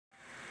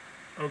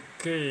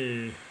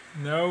Okay,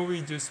 now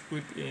we just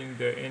put in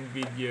the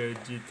NVIDIA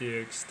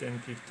GTX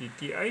 1050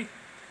 Ti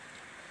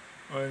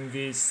on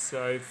this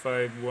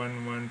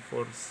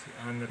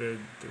i5-11400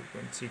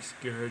 2.6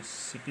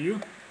 GHz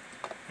CPU,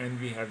 and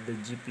we have the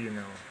GPU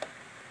now.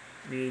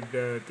 With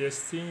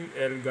testing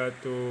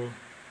Elgato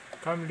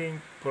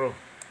Camlink Pro.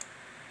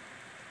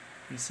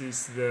 This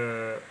is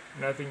the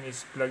nothing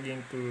is plugged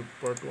into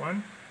port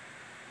 1.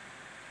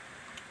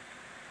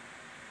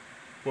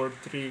 Port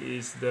 3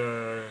 is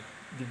the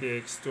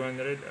DVX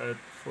 200 at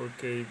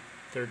 4K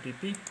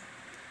 30p.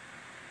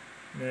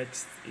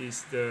 Next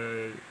is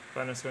the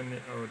Panasonic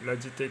or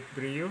Logitech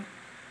Brio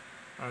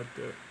at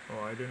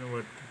I don't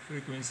know what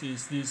frequency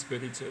is this,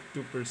 but it's at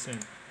 2%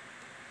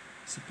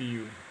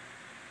 CPU.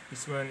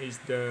 This one is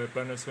the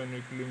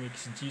Panasonic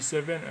Lumix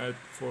G7 at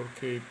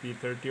 4K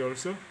P30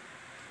 also.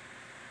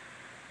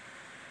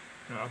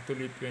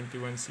 Actually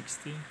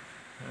 2160,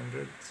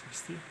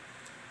 160,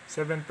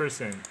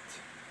 7%.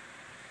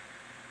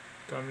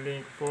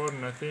 Camlink 4,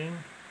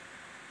 nothing.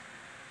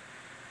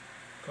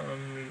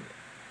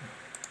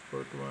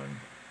 Port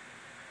 1.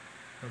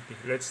 Okay,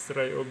 let's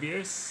try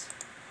OBS.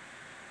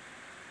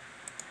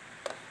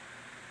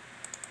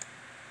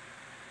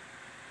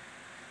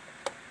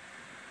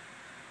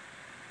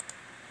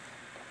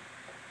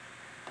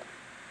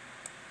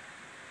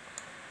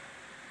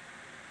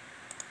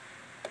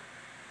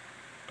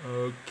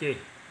 Okay,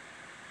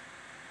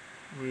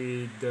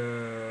 with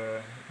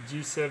the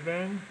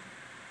G7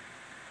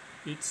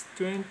 it's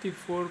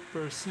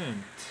 24%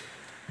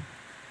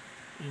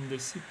 in the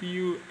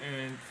CPU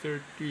and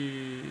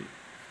 35%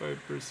 in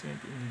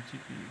the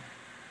GPU.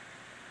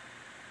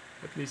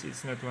 At least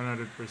it's not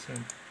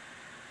 100%.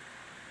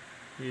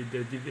 With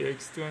the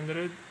DVX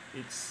 200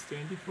 it's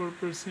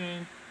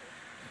 24%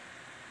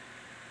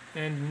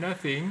 and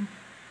nothing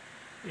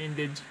in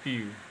the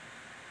GPU.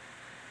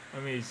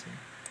 Amazing.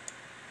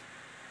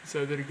 This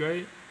other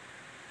guy,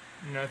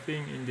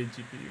 nothing in the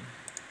GPU.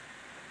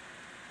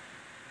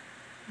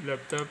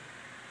 Laptop,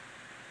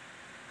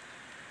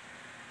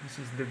 this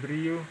is the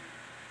Brio,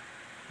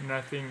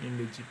 nothing in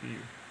the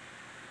GPU.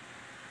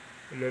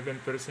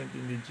 11%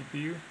 in the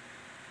GPU,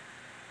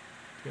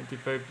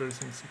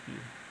 25%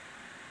 CPU.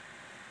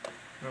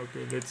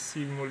 Okay, let's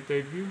see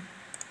multi-view.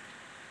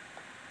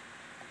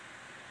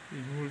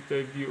 With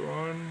multi-view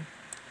on,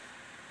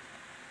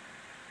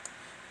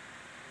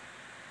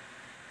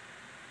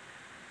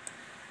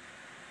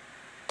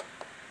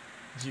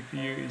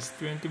 GPU is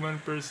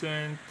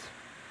 21%,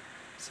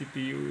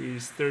 CPU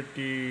is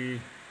 30%.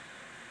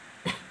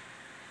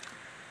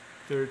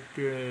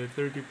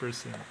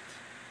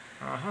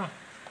 Aha!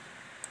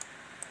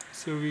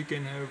 So we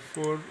can have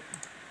 3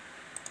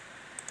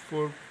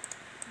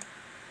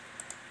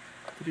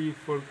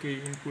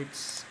 4K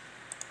inputs.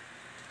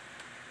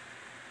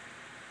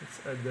 Let's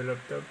add the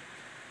laptop.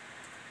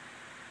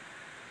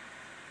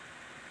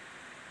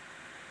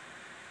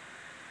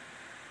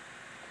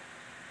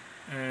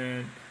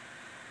 And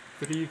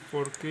 3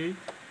 4K,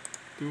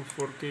 2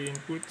 4K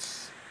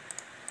inputs,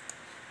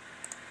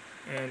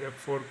 and a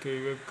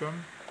 4K webcam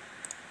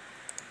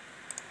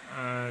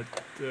at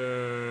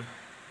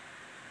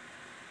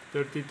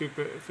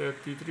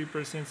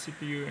 33%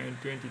 CPU and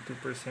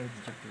 22%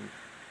 GPU.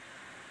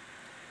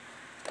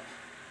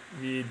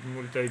 With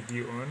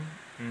multi-view on,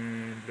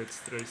 and let's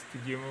try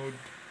studio mode.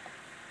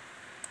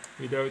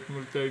 Without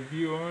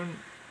multi-view on,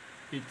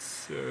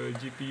 its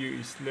GPU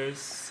is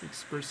less,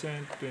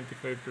 6%,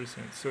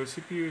 25%. So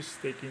CPU is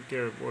taking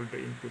care of all the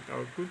input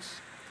outputs.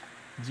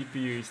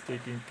 GPU is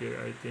taking care,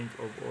 I think,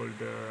 of all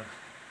the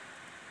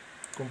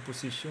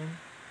composition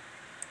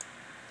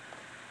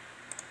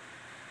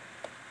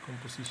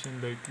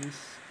like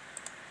this.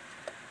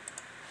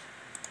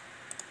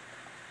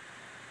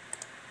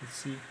 Let's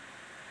see.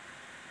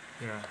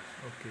 Yeah,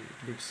 okay,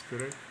 it looks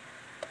correct.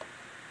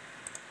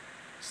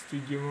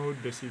 Studio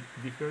mode, does it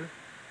differ?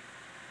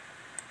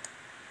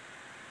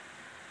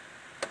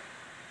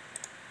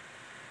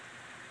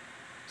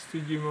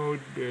 Studio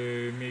mode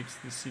makes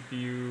the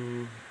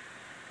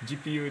GPU 37%,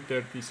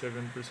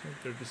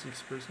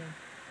 36%.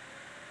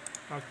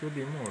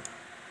 Actually more.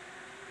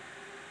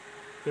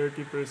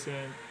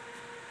 30%.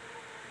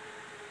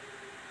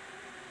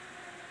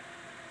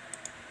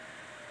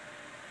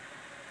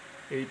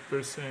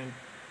 8%.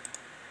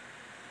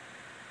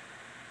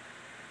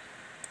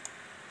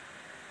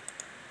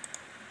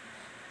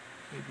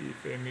 Maybe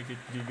if I make it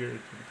bigger,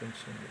 it will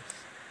function less.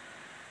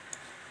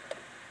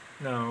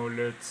 Now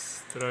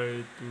let's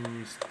try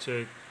to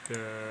check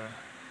the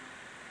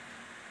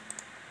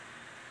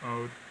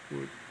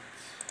output.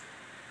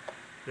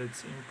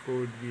 Let's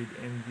encode with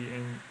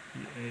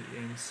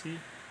NVMe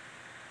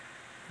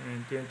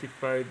and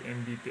 25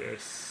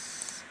 Mbps.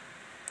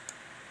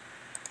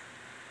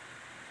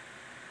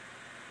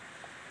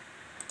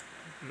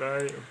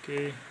 Apply,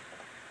 okay.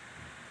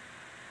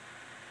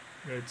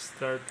 Let's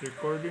start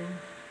recording.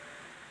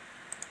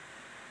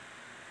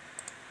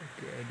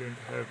 Okay, I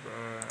don't have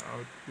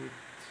output.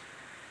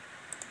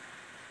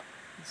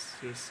 Let's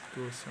just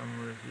go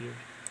somewhere here.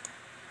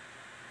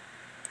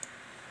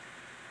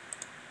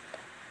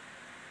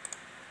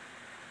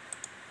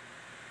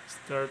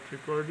 start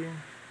recording.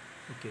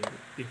 Okay,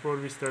 before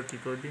we start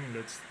recording,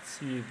 let's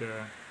see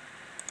the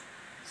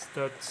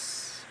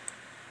stats.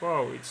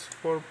 Wow, it's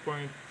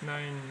 4.9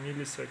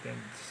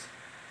 milliseconds.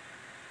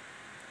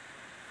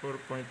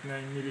 4.9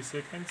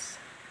 milliseconds.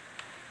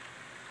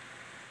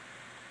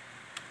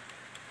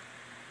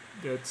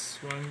 That's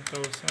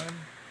 1000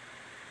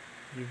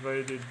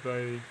 divided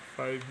by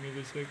 5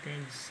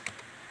 milliseconds.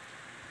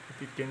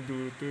 It can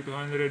do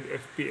 200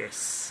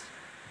 FPS.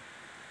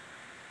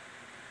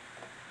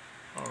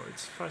 Oh,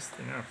 it's fast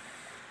enough.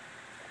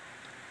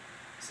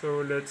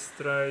 So let's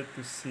try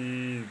to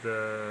see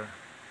the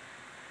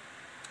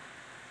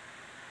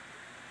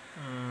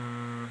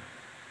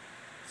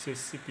it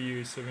says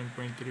CPU is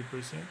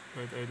 7.3%,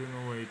 but I don't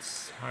know why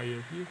it's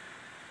higher here.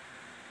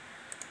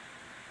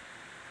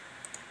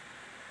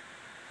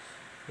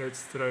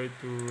 Let's try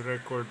to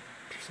record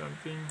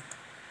something.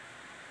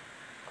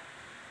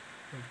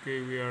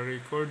 Okay, we are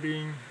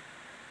recording,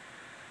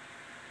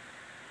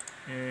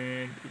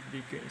 and it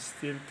became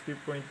still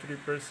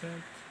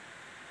 3.3%.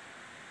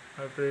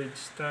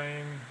 Average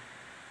time,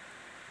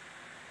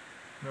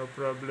 no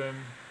problem,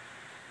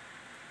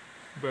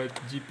 but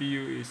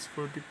GPU is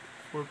 44%,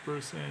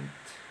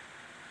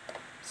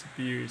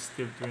 CPU is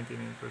still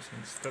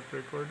 29%. Stop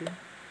recording.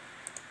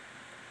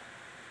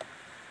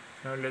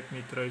 Now let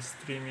me try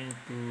streaming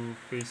to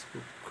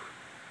Facebook.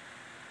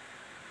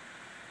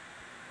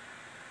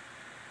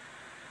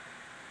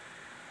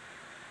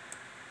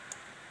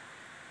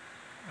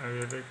 I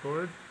will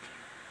record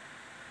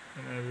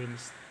and I will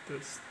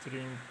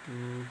stream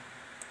to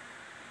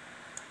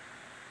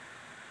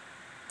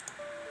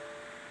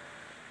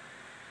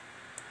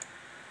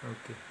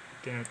okay,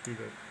 I cannot do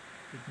that.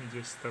 Let me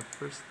just stop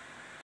first.